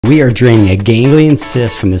We are draining a ganglion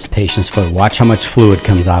cyst from this patient's foot. Watch how much fluid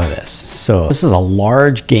comes out of this. So this is a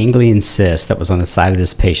large ganglion cyst that was on the side of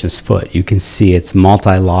this patient's foot. You can see it's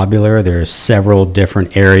multilobular. There are several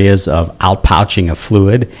different areas of outpouching of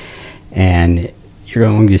fluid. And you're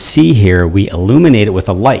going to see here, we illuminate it with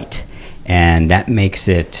a light. And that makes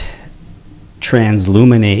it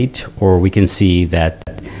transluminate, or we can see that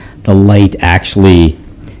the light actually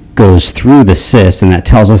goes through the cyst, and that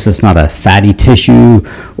tells us it's not a fatty tissue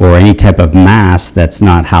or any type of mass that's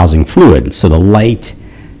not housing fluid. So the light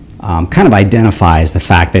kind of identifies the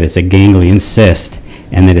fact that it's a ganglion cyst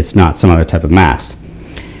and that it's not some other type of mass.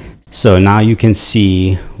 So now you can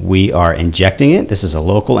see we are injecting it. This is a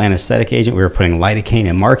local anesthetic agent. We were putting lidocaine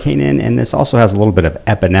and marcaine in, and this also has a little bit of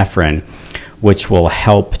epinephrine, which will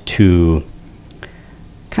help to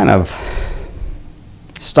kind of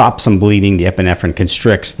stop some bleeding. The epinephrine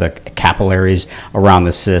constricts the capillaries around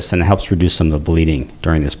the cyst and helps reduce some of the bleeding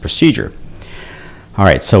during this procedure. All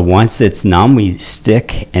right, so once it's numb, we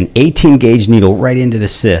stick an 18 gauge needle right into the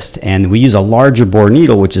cyst, and we use a larger bore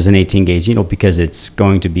needle, which is an 18 gauge needle, because it's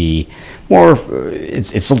going to be more,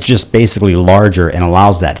 it's just basically larger and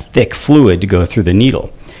allows that thick fluid to go through the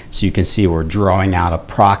needle. So you can see we're drawing out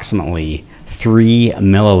approximately 3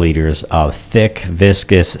 milliliters of thick,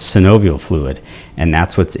 viscous synovial fluid, and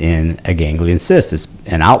that's what's in a ganglion cyst. It's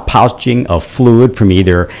an outpouching of fluid from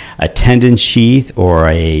either a tendon sheath or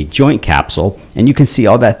a joint capsule, and you can see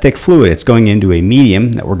all that thick fluid. It's going into a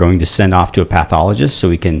medium that we're going to send off to a pathologist so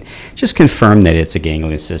we can just confirm that it's a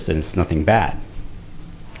ganglion cyst and it's nothing bad.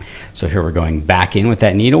 So here we're going back in with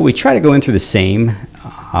that needle. We try to go in through the same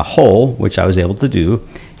hole, which I was able to do,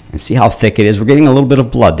 and see how thick it is. We're getting a little bit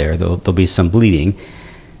of blood there. There'll be some bleeding.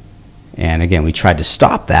 And again, we tried to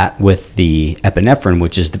stop that with the epinephrine,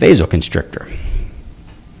 which is the vasoconstrictor.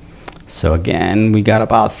 So again, we got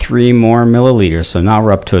about 3 more milliliters. So now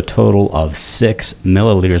we're up to a total of 6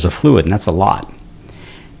 milliliters of fluid, and that's a lot.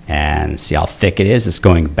 And see how thick it is? It's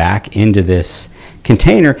going back into this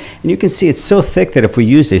container. And you can see it's so thick that if we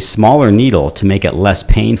used a smaller needle to make it less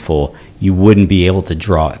painful, you wouldn't be able to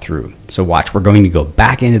draw it through. So watch, we're going to go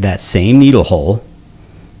back into that same needle hole.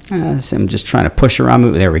 So I'm just trying to push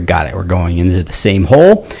around. There, we got it. We're going into the same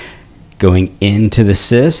hole, going into the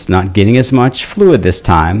cyst, not getting as much fluid this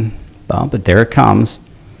time, well, but there it comes.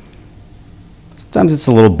 Sometimes it's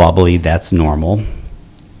a little bubbly. That's normal.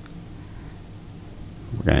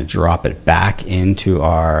 We're going to drop it back into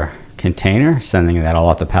our container, sending that all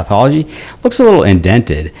off to pathology. Looks a little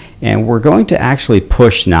indented, and we're going to actually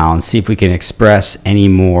push now and see if we can express any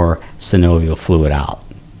more synovial fluid out.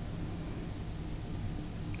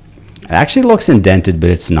 It actually looks indented, but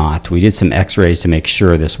it's not. We did some x-rays to make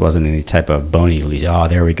sure this wasn't any type of bony lesion. Oh,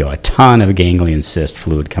 there we go. A ton of ganglion cyst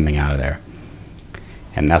fluid coming out of there.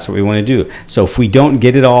 And that's what we want to do. So if we don't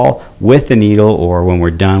get it all with the needle, or when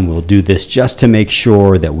we're done, we'll do this just to make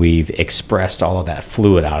sure that we've expressed all of that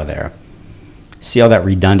fluid out of there. See all that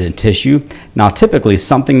redundant tissue? Now typically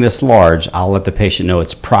something this large, I'll let the patient know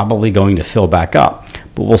it's probably going to fill back up.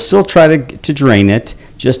 But we'll still try to drain it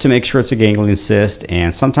just to make sure it's a ganglion cyst,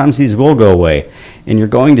 and sometimes these will go away. And you're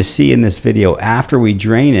going to see in this video, after we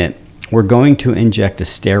drain it, we're going to inject a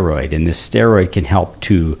steroid, and this steroid can help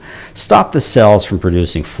to stop the cells from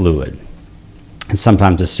producing fluid. And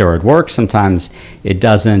sometimes the steroid works, sometimes it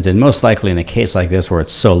doesn't, and most likely in a case like this where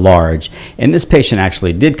it's so large, and this patient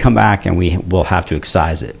actually did come back and we will have to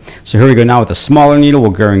excise it. So here we go now with a smaller needle. We're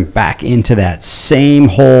going back into that same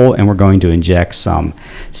hole, and we're going to inject some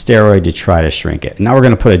steroid to try to shrink it. Now we're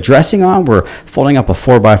going to put a dressing on. We're folding up a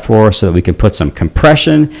 4x4 so that we can put some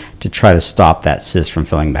compression to try to stop that cyst from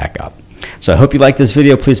filling back up. So I hope you like this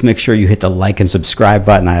video. Please make sure you hit the like and subscribe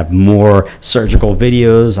button. I have more surgical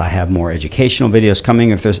videos. I have more educational videos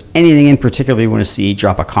coming. If there's anything in particular you want to see,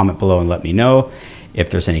 drop a comment below and let me know.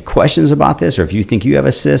 If there's any questions about this, or if you think you have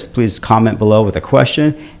a cyst, please comment below with a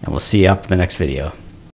question, and we'll see you up for the next video.